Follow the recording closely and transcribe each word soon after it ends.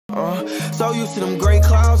So used to them gray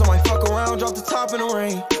clouds, I might fuck around, drop the top in the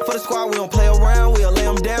rain. For the squad, we don't play around, we'll lay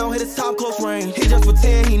him down, hit his top close range. He just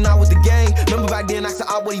pretend he not with the gang. Remember back then, I said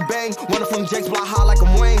out what he bang. Running from Jake's block high like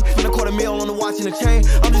I'm Wayne. Spend a $250,000 on the watch and the chain.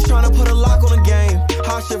 I'm just trying to put a lock on the game.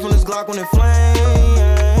 Hot shit from this Glock when it flame.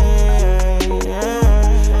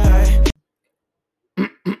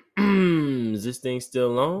 Is this thing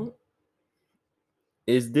still on?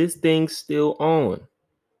 Is this thing still on?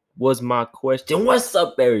 Was my question. What's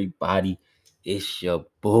up, everybody? It's your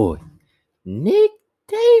boy, Nick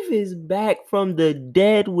Davis, back from the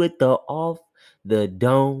dead with the Off the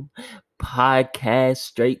Dome podcast,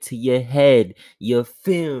 straight to your head. You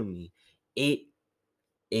feel me? It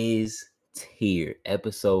is here.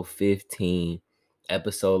 Episode 15.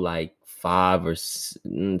 Episode like 4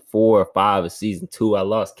 or 5 of season 2. I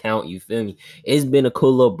lost count, you feel me? It's been a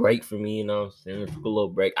cool little break for me, you know what I'm saying? A cool little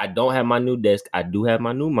break. I don't have my new desk. I do have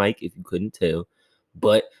my new mic, if you couldn't tell.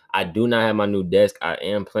 But I do not have my new desk. I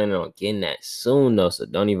am planning on getting that soon, though, so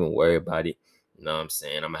don't even worry about it. You know what I'm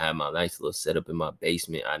saying? I'm going to have my nice little setup in my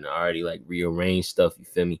basement. I already, like, rearranged stuff, you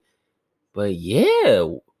feel me? But, yeah,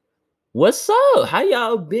 what's up? How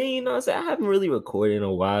y'all been? You know what I'm saying? I haven't really recorded in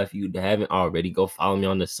a while. If you haven't already, go follow me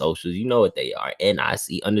on the socials. You know what they are.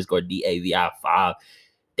 NIC_DAVI5.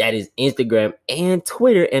 That is Instagram and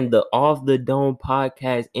Twitter. And the Off the Dome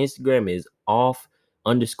podcast Instagram is off_T_Dome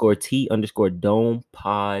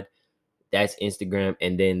pod. That's Instagram.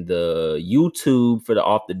 And then the YouTube for the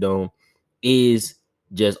Off the Dome is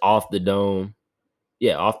just Off the Dome.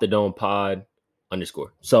 Yeah, Off the Dome pod _.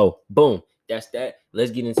 So, boom. That's that. Let's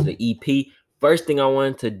get into the EP. First thing I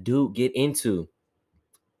wanted to get into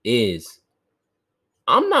is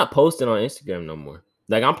I'm not posting on Instagram no more.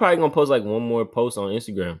 Like, I'm probably gonna post like one more post on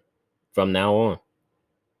Instagram from now on.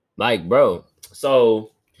 Like, bro.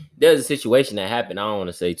 So there's a situation that happened. I don't want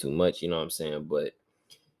to say too much, you know what I'm saying? But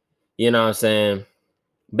you know what I'm saying?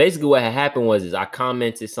 Basically, what had happened was I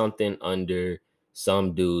commented something under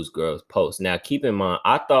some dude's girl's post. Now, keep in mind,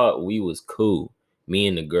 I thought we was cool, me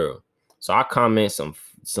and the girl. So I comment some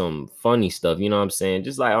funny stuff, you know what I'm saying?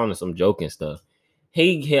 Just like on some joking stuff.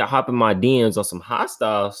 He hopping my DMs on some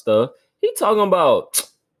hostile stuff. He talking about,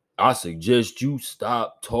 I suggest you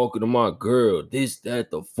stop talking to my girl. This,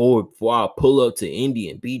 that, the fourth, before I pull up to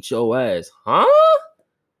Indy and beat your ass. Huh?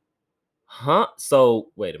 So,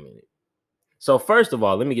 wait a minute. So, first of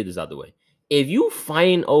all, let me get this out the way. If you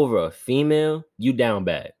fighting over a female, you down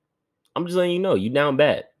bad. I'm just letting you know, you down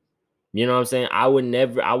bad. You know what I'm saying? I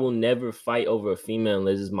will never fight over a female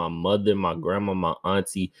unless it's my mother, my grandma, my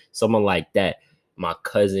auntie, someone like that, my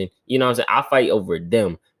cousin. You know what I'm saying? I fight over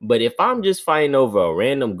them. But if I'm just fighting over a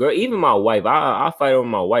random girl, even my wife, I fight over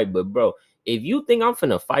my wife. But bro, if you think I'm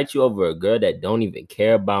finna fight you over a girl that don't even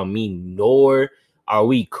care about me, nor are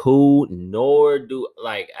we cool, nor do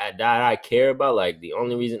I care about, like, the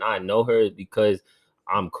only reason I know her is because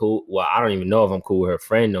I'm cool. Well, I don't even know if I'm cool with her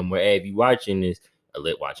friend no more. Hey, if you watching this,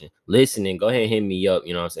 listening, go ahead and hit me up,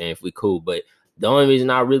 you know what I'm saying, if we cool. But the only reason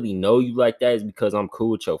I really know you like that is because I'm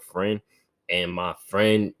cool with your friend, and my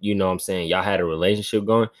friend, you know what I'm saying, y'all had a relationship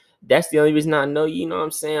going. That's the only reason I know you, know what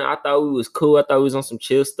I'm saying. I thought we was cool. I thought we was on some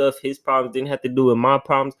chill stuff. His problems didn't have to do with my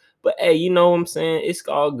problems. But hey, you know what I'm saying, it's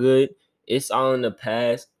all good. It's all in the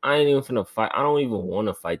past. I ain't even finna fight. I don't even want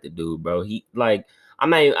to fight the dude, bro. He, like, I'm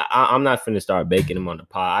not finna start baking him on the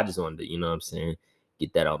pod. I just wanted to, you know what I'm saying,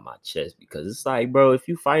 get that off my chest, because it's like, bro, if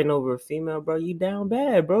you fighting over a female, bro, you down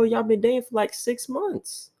bad, bro. Y'all been dating for like 6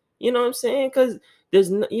 months. You know what I'm saying? Because there's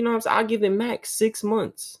no, you know what I'm saying, I'll give it max 6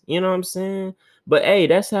 months. You know what I'm saying? But hey,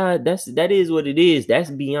 that is what it is. That's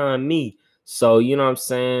beyond me. So, you know what I'm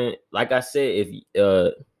saying? Like I said,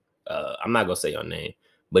 if I'm not gonna say your name,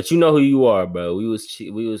 but you know who you are, bro. We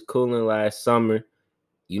was cooling last summer.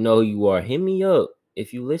 You know who you are. Hit me up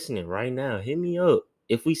if you listening right now. Hit me up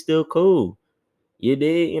if we still cool. You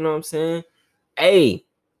did, you know what I'm saying? Hey,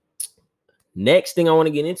 next thing I want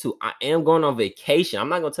to get into, I am going on vacation. I'm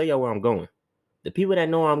not going to tell y'all where I'm going. The people that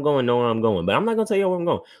know where I'm going know where I'm going, but I'm not going to tell y'all where I'm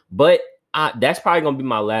going. But that's probably going to be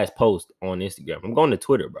my last post on Instagram. I'm going to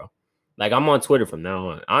Twitter, bro. Like, I'm on Twitter from now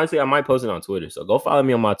on. Honestly, I might post it on Twitter. So go follow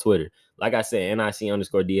me on my Twitter. Like I said,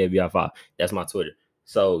 NIC_DAVI5. That's my Twitter.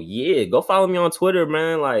 So yeah, go follow me on Twitter,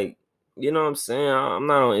 man. Like, you know what I'm saying? I'm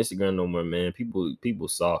not on Instagram no more, man. People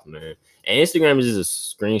soft, man. And Instagram is just a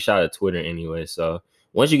screenshot of Twitter anyway. So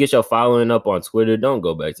once you get your following up on Twitter, don't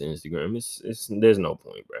go back to Instagram. It's there's no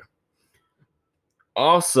point, bro.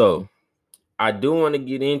 Also, I do want to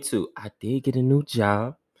get into, I did get a new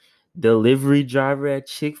job. Delivery driver at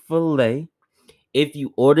Chick-fil-A. If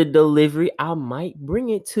you order delivery, I might bring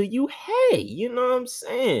it to you. Hey, you know what I'm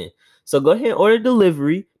saying? So go ahead and order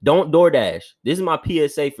delivery. Don't DoorDash. This is my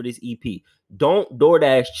PSA for this EP. Don't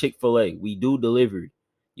DoorDash Chick-fil-A. We do delivery.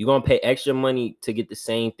 You're going to pay extra money to get the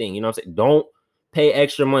same thing. You know what I'm saying? Don't pay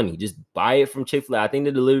extra money. Just buy it from Chick-fil-A. I think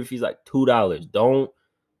the delivery fee is like $2.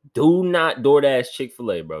 Do not DoorDash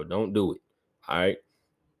Chick-fil-A, bro. Don't do it. All right.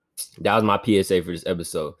 That was my PSA for this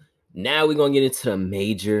episode. Now we're going to get into the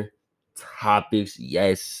major topics.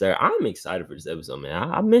 Yes, sir. I'm excited for this episode,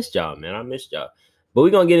 man. I missed y'all, man. I missed y'all. But we're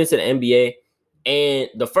going to get into the NBA. And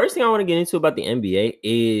the first thing I want to get into about the NBA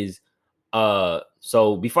is,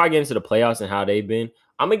 so before I get into the playoffs and how they've been,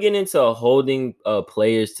 I'm going to get into holding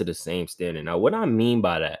players to the same standard. Now, what I mean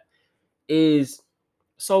by that is,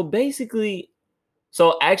 so basically,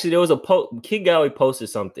 so actually, there was a Kid Galloway posted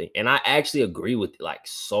something, and I actually agree with it, like,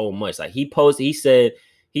 so much. Like, he said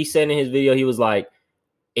in his video, he was like,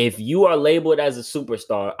 if you are labeled as a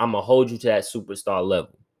superstar, I'm gonna hold you to that superstar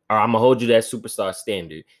level, or I'm gonna hold you to that superstar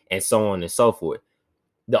standard, and so on and so forth.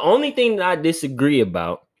 The only thing that I disagree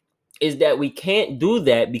about is that we can't do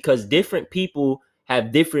that because different people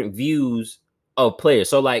have different views of players.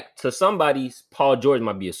 So, like, to somebody, Paul George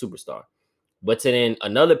might be a superstar. But to then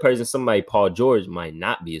another person, somebody Paul George might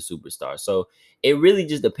not be a superstar. So it really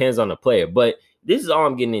just depends on the player. But this is all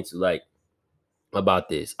I'm getting into, like, about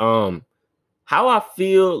this. How I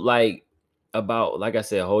feel like about, like I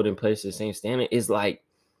said, holding players to the same standard is like,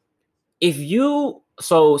 if you,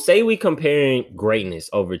 so say we comparing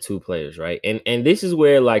greatness over two players, right? And this is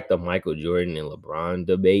where like the Michael Jordan and LeBron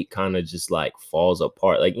debate kind of just like falls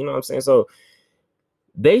apart. Like, you know what I'm saying? So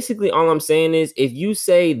basically, all I'm saying is if you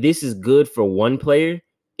say this is good for one player,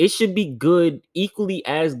 it should be good, equally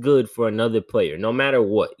as good for another player, no matter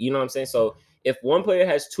what. You know what I'm saying? So if one player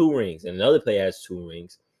has 2 rings and another player has 2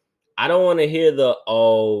 rings, I don't want to hear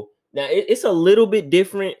now it's a little bit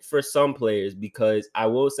different for some players, because I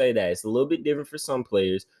will say that it's a little bit different for some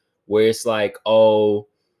players where it's like, you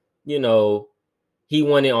know, he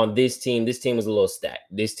won it on this team. This team was a little stacked.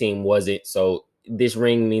 This team wasn't. So this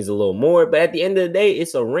ring means a little more. But at the end of the day,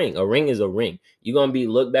 it's a ring. A ring is a ring. You're going to be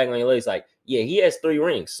looked back on your list like, yeah, he has 3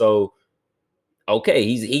 rings. So, okay,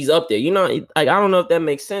 he's up there. You know, like, I don't know if that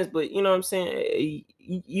makes sense, but you know what I'm saying?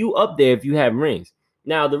 You up there if you have rings.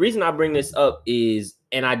 Now, the reason I bring this up is,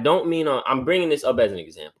 and I don't mean I'm bringing this up as an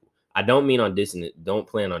example. I don't mean on dissing it. Don't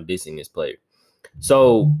plan on dissing this player.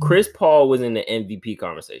 So Chris Paul was in the MVP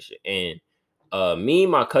conversation, and me,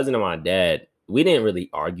 my cousin, and my dad, we didn't really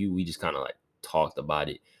argue. We just kind of like talked about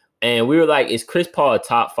it. And we were like, is Chris Paul a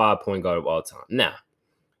top 5 point guard of all time? Now,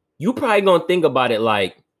 you probably gonna think about it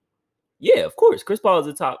like, yeah, of course, Chris Paul is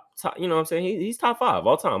a top, you know what I'm saying? He's top 5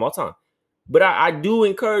 all time. But I do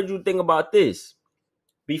encourage you to think about this.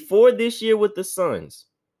 Before this year with the Suns,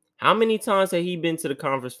 how many times had he been to the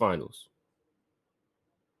conference finals?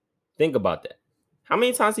 Think about that. How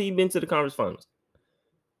many times have he been to the conference finals?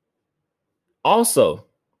 Also,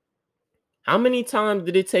 how many times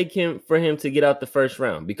did it take for him to get out the first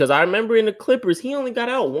round? Because I remember in the Clippers, he only got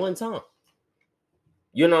out 1 time.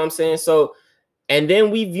 You know what I'm saying? So, and then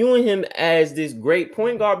we viewing him as this great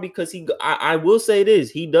point guard because I will say this,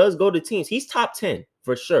 he does go to teams. He's top 10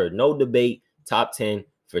 for sure. No debate. Top 10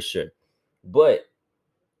 for sure. But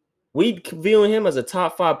we viewing him as a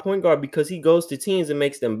top 5 point guard because he goes to teams and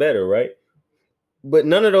makes them better, right? But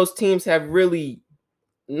none of those teams have really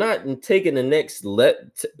not taken the next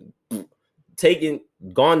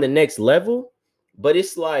gone the next level. But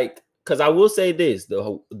it's like, because I will say this,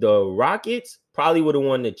 the Rockets probably would have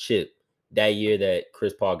won the chip that year that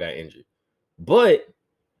Chris Paul got injured.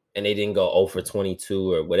 And they didn't go 0 for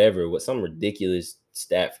 22 or whatever. It was some ridiculous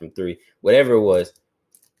stat from 3, whatever it was.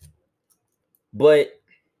 But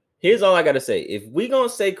here's all I got to say. If we going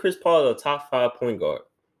to say Chris Paul is a top 5 point guard,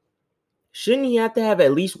 shouldn't he have to have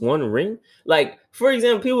at least 1 ring? Like, for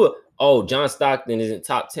example, people, John Stockton isn't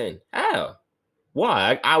top 10. How?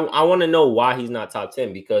 Why? I want to know why he's not top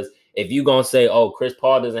 10. Because if you're going to say, Chris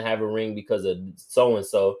Paul doesn't have a ring because of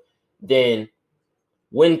so-and-so, then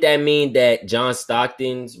wouldn't that mean that John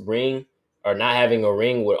Stockton's ring or not having a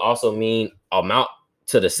ring would also mean amount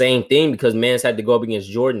to the same thing because man's had to go up against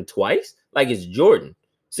Jordan twice? Like, it's Jordan.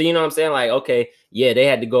 So, you know what I'm saying? Like, okay, yeah, they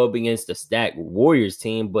had to go up against the stacked Warriors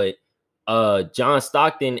team, but John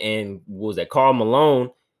Stockton and Karl Malone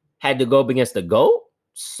had to go up against the GOAT.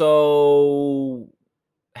 So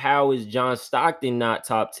how is John Stockton not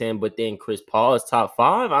top 10, but then Chris Paul is top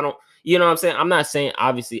 5? You know what I'm saying? I'm not saying,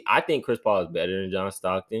 obviously, I think Chris Paul is better than John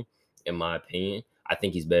Stockton, in my opinion. I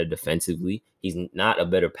think he's better defensively. He's not a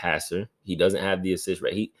better passer. He doesn't have the assist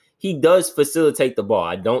rate. He does facilitate the ball.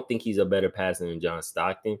 I don't think he's a better passer than John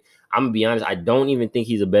Stockton. I'm gonna be honest. I don't even think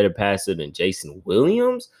he's a better passer than Jason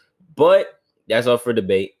Williams. But that's up for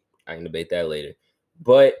debate. I can debate that later.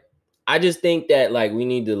 But I just think that like we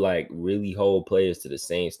need to like really hold players to the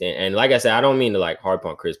same standard. And like I said, I don't mean to like harp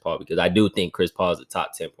on Chris Paul because I do think Chris Paul is a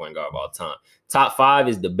top 10 point guard of all time. Top 5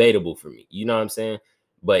 is debatable for me. You know what I'm saying?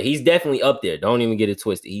 But he's definitely up there. Don't even get it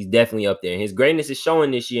twisted. He's definitely up there. And his greatness is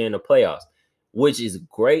showing this year in the playoffs, which is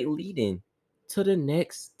great leading to the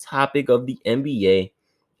next topic of the NBA.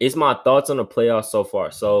 It's my thoughts on the playoffs so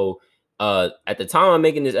far. So at the time I'm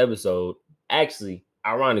making this episode, actually,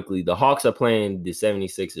 ironically, the Hawks are playing the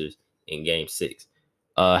 76ers in game 6.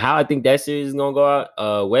 How I think that series is going to go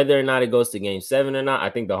out, whether or not it goes to game 7 or not,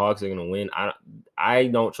 I think the Hawks are going to win. I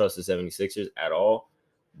don't trust the 76ers at all.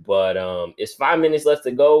 But it's 5 minutes left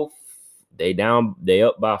to go. They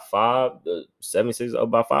up by 5. The 76ers up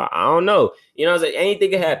by 5. I don't know. You know what I'm saying?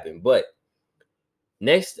 Anything can happen. But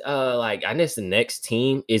next, I guess the next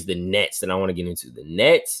team is the Nets that I want to get into. The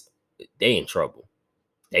Nets, they in trouble.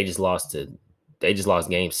 They just lost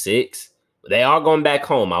game 6. They are going back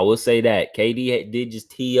home. I will say that. KD did just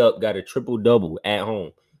tee up, got a triple-double at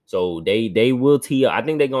home. So they will tee up. I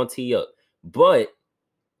think they're going to tee up. But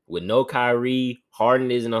with no Kyrie, Harden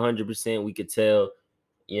isn't 100%. We could tell.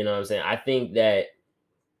 You know what I'm saying? I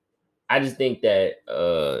just think that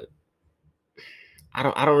I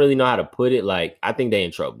don't really know how to put it. Like, I think they're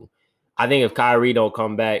in trouble. I think if Kyrie don't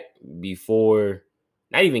come back before,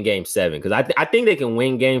 not even game 7, because I think they can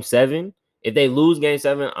win game 7. If they lose game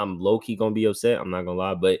 7, I'm low-key going to be upset. I'm not going to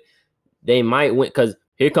lie. But they might win, because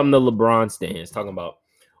here come the LeBron stands talking about,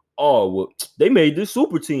 oh, well, they made this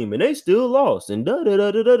super team and they still lost. And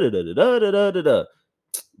da-da-da-da-da-da-da-da-da-da-da.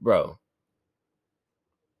 Bro.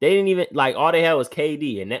 They didn't even, like, all they had was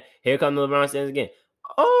KD. And here come the LeBron stands again.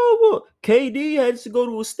 Oh, well, KD had to go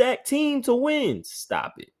to a stacked team to win.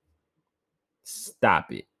 Stop it.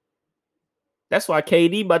 Stop it. That's why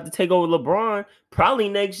KD about to take over LeBron probably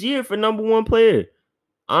next year for number 1 player.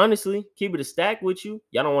 Honestly, keep it a stack with you.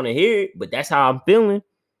 Y'all don't want to hear it, but that's how I'm feeling.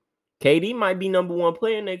 KD might be number 1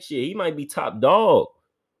 player next year. He might be top dog.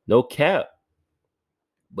 No cap.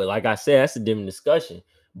 But like I said, that's a different discussion.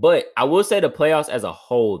 But I will say the playoffs as a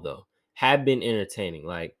whole, though, have been entertaining.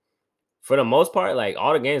 Like, for the most part, like,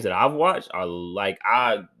 all the games that I've watched are, like,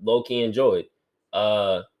 I low-key enjoyed.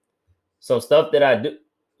 Some stuff that I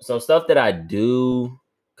do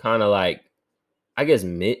kind of, like, I guess,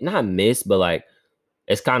 not miss, but, like,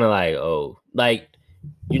 it's kind of like, oh, like,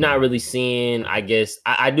 you're not really seeing, I guess,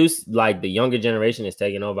 I do, like, the younger generation is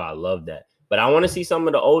taking over. I love that. But I want to see some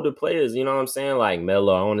of the older players, you know what I'm saying? Like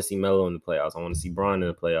Melo. I want to see Melo in the playoffs. I want to see Bron in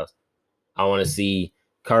the playoffs. I want to see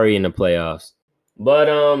Curry in the playoffs. But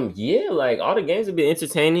yeah, like all the games have been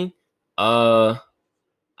entertaining. I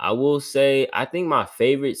will say I think my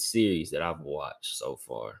favorite series that I've watched so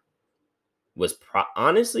far was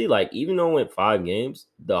honestly, like, even though it went 5 games,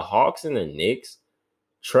 the Hawks and the Knicks,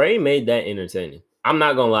 Trae made that entertaining. I'm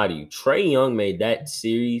not gonna lie to you. Trae Young made that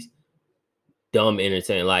series dumb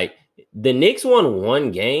entertaining. Like, the Knicks won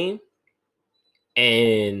 1 game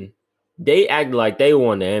and they acted like they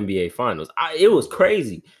won the NBA Finals. It was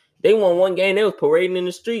crazy. They won 1 game. They was parading in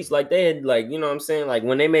the streets. Like, they had, like, you know what I'm saying? Like,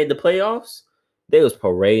 when they made the playoffs, they was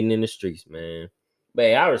parading in the streets, man. But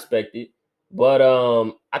hey, I respect it. But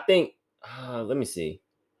I think, let me see.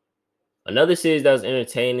 Another series that was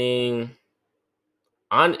entertaining.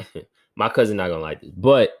 My cousin not gonna like this,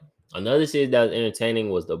 but another series that was entertaining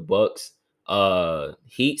was the Bucks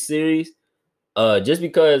Heat series. Just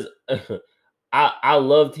because I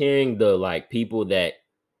loved hearing the, like, people that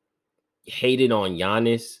hated on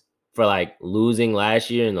Giannis for, like, losing last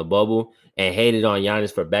year in the bubble and hated on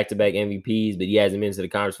Giannis for back-to-back MVPs, but he hasn't been to the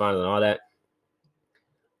conference finals and all that.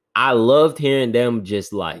 I loved hearing them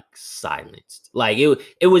just, like, silenced. Like,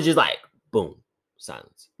 it was just like, boom,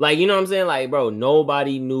 silence. Like, you know what I'm saying? Like, bro,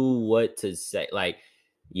 nobody knew what to say. Like,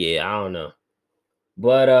 yeah, I don't know.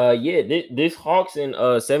 But yeah, this Hawks and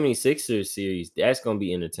 76ers series, that's gonna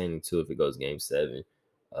be entertaining too if it goes game 7.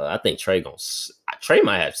 I think Trae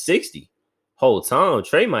might have 60 whole time.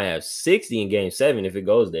 Trae might have 60 in game 7 if it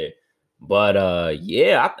goes there. But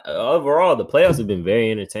yeah, overall the playoffs have been very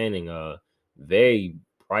entertaining. Very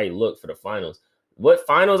bright look for the finals. What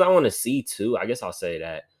finals I want to see too? I guess I'll say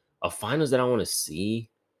that a finals that I want to see.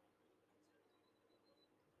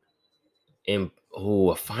 A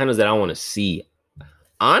finals that I want to see.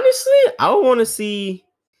 Honestly, I want to see.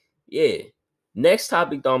 Yeah. Next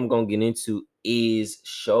topic that I'm gonna get into is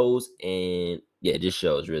shows and just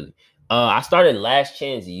shows really. I started Last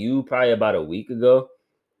Chance U probably about a week ago,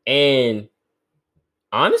 and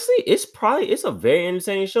honestly, it's a very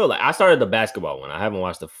entertaining show. Like I started the basketball one. I haven't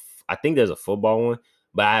watched I think there's a football one,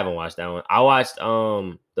 but I haven't watched that one. I watched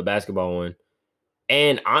the basketball one.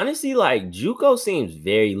 And honestly, like JUCO seems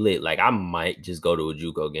very lit. Like I might just go to a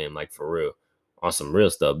JUCO game, like for real, on some real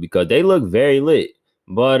stuff because they look very lit.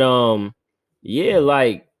 But yeah,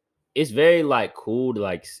 like it's very like cool to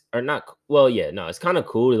like or not. Well, yeah, no, it's kind of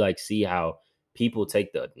cool to like see how people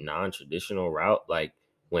take the non-traditional route, like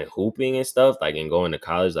when hooping and stuff, like and going to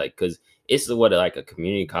college, like because it's what like a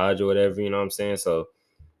community college or whatever. You know what I'm saying? So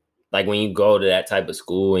like when you go to that type of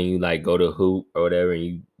school and you like go to hoop or whatever,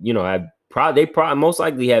 and you know have they probably most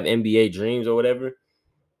likely have NBA dreams or whatever.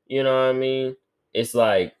 You know what I mean? It's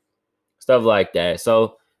like stuff like that.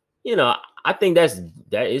 So you know, I think that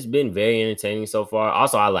it's been very entertaining so far.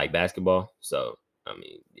 Also, I like basketball, so I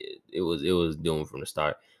mean, it was doomed from the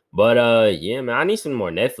start. But yeah, man, I need some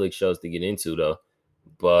more Netflix shows to get into though.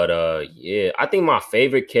 But yeah, I think my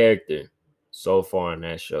favorite character so far on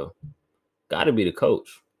that show got to be the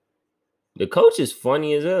coach. The coach is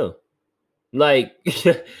funny as hell. Like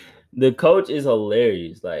the coach is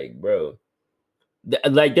hilarious. Like, bro.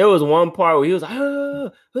 Like there was one part where he was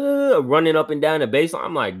like running up and down the baseline.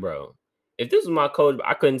 I'm like, bro, if this was my coach,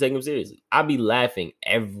 I couldn't take him seriously. I'd be laughing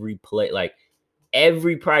every play, like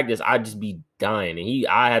every practice. I'd just be dying, and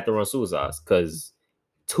I had to run suicides because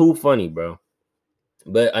too funny, bro.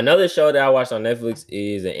 But another show that I watched on Netflix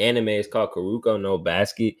is an anime. It's called Kuroko no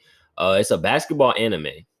Basket. It's a basketball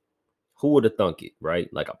anime. Who would have thunk it,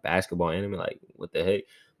 right? Like a basketball anime, like what the heck?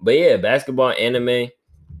 But yeah, basketball anime,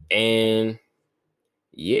 and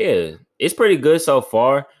yeah, it's pretty good so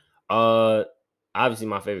far. Uh, obviously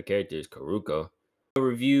my favorite character is Karuko. I'll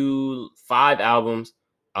review 5 albums,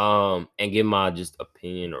 and give my just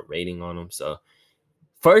opinion or rating on them. So,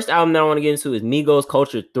 first album that I want to get into is Migos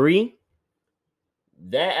Culture 3.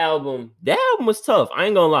 That album was tough. I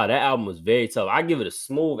ain't gonna lie, that album was very tough. I give it a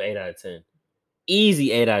smooth 8 out of 10.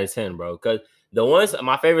 Easy 8 out of 10, bro. Because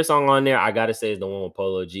my favorite song on there, I gotta say, is the one with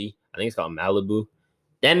Polo G. I think it's called Malibu.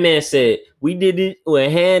 That man said, "We did it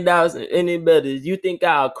with handouts and any better. You think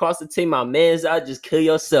I'll cross the team, my man's out, just kill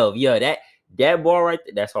yourself." Yo, that bar right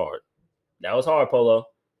there, that's hard. That was hard, Polo.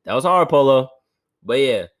 That was hard, Polo. But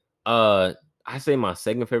yeah, I say my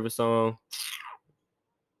second favorite song.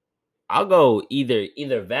 I'll go either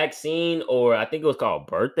Vaccine or I think it was called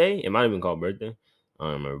Birthday. It might have been called Birthday. I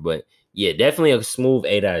don't remember, but yeah, definitely a smooth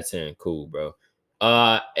 8 out of 10. Cool, bro.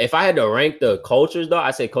 If I had to rank the cultures though,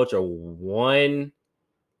 I say culture 1,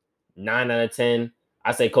 9 out of 10.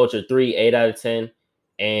 I say culture 3, 8 out of 10,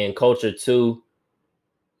 and culture 2,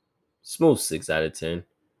 smooth 6 out of 10.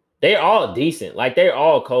 They're all decent, like they're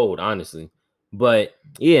all cold, honestly. But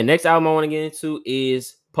yeah, next album I want to get into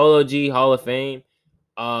is Polo G Hall of Fame.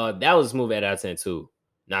 That was a smooth 8 out of 10 too.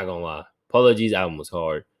 Not gonna lie. Polo G's album was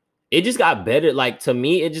hard. It just got better. Like to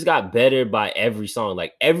me, it just got better by every song.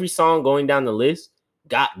 Like every song going down the list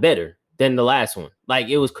got better than the last one. Like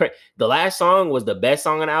it was crazy. The last song was the best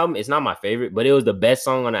song on the album. It's not my favorite, but it was the best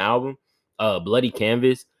song on the album. Bloody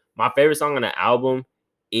Canvas. My favorite song on the album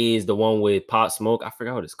is the one with Pop Smoke. I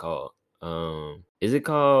forgot what it's called. Is it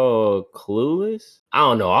called Clueless? I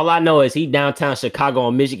don't know. All I know is he downtown Chicago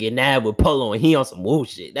on Michigan Ave with Polo and he on some woo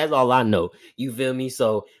shit. That's all I know. You feel me?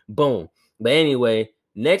 So boom. But anyway,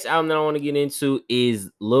 next album that I want to get into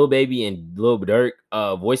is Lil Baby and Lil Durk,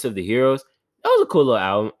 Voice of the Heroes. That was a cool little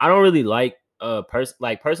album. I don't really like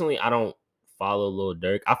personally, I don't follow Lil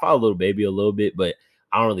Durk. I follow Lil Baby a little bit, but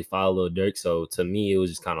I don't really follow Lil Durk. So to me, it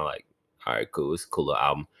was just kind of like, all right, cool. It's a cool little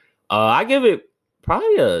album. I give it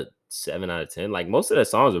probably a 7 out of 10. Like most of the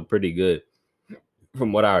songs are pretty good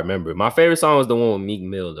from what I remember. My favorite song was the one with Meek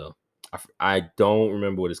Mill though. I don't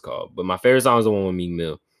remember what it's called, but my favorite song is the one with Meek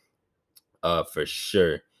Mill. For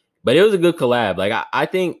sure. But it was a good collab. Like I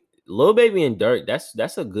think Lil Baby and Durk,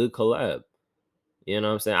 that's a good collab. You know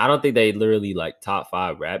what I'm saying? I don't think they literally like top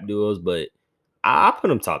 5 rap duos, but I put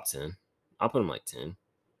them top 10. I'll put them like 10.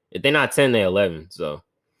 If they're not 10, they're 11. So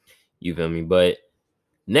you feel me? But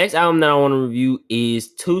next album that I want to review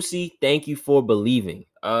is Toosii, Thank You for Believing.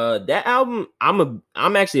 That album,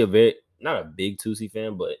 I'm actually not a big Toosii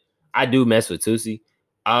fan, but I do mess with Toosii.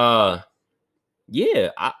 Yeah,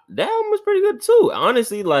 that album was pretty good too.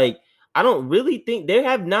 Honestly, like I don't really think there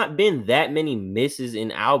have not been that many misses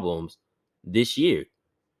in albums this year.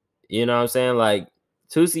 You know what I'm saying? Like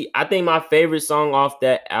Toosii, I think my favorite song off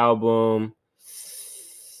that album.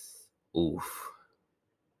 Oof.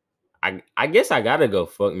 I guess I gotta go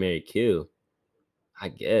Fuck Mary Kill. I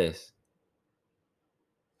guess.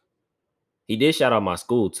 He did shout out my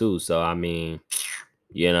school too, so I mean,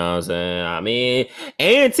 You know what I'm saying? I mean,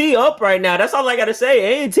 A&T up right now. That's all I gotta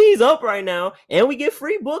say. A&T's up right now, and we get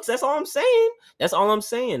free books. That's all I'm saying. That's all I'm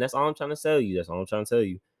saying. That's all I'm trying to tell you. That's all I'm trying to tell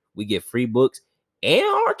you. We get free books, and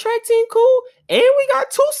our track team cool, and we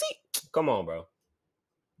got 2 seats. Come on, bro.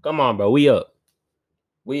 Come on, bro. We up.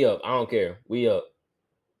 We up. I don't care. We up.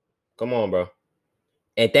 Come on, bro.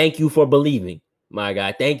 And thank you for believing, my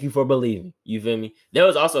guy. Thank you for believing. You feel me? There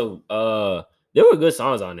was also there were good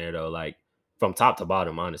songs on there though, like from top to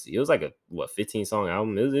bottom, honestly. It was like a 15 song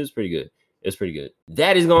album. It was pretty good. It was pretty good.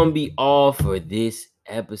 That is gonna be all for this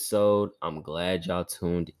episode. I'm glad y'all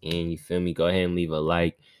tuned in. You feel me? Go ahead and leave a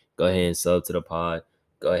like. Go ahead and sub to the pod.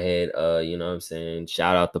 Go ahead, you know what I'm saying?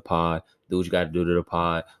 Shout out the pod. Do what you gotta do to the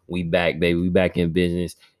pod. We back, baby. We back in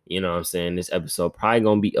business. You know what I'm saying? This episode probably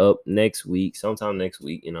gonna be up next week, sometime next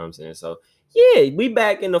week. You know what I'm saying? So yeah, we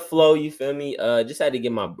back in the flow. You feel me? Just had to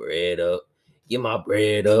get my bread up. Get my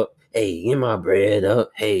bread up. Hey, get my bread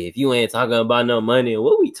up. Hey, if you ain't talking about no money,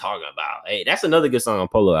 what we talking about? Hey, that's another good song on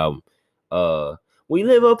Polo album. We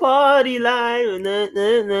live a party life.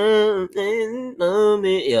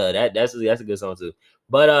 Yeah, that's a good song too.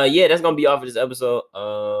 But yeah, that's gonna be all for this episode.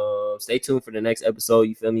 Stay tuned for the next episode.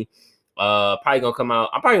 You feel me? Probably gonna come out.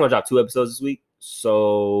 I'm probably gonna drop 2 episodes this week,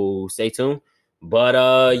 so stay tuned. But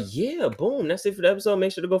yeah, boom, that's it for the episode.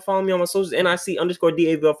 Make sure to go follow me on my socials,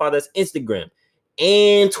 NIC_DAVL5. That's Instagram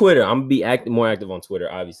and Twitter. I'm gonna be more active on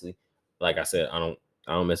Twitter, obviously. Like I said, I don't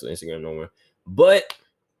mess with Instagram no more. But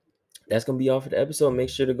that's gonna be all for the episode. Make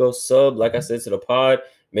sure to go sub, like I said, to the pod.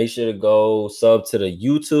 Make sure to go sub to the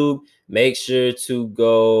YouTube. Make sure to go,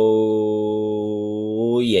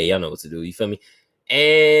 yeah, y'all know what to do. You feel me?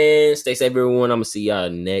 And stay safe, everyone. I'm gonna see y'all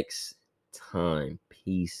next time.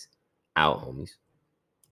 Peace out, homies.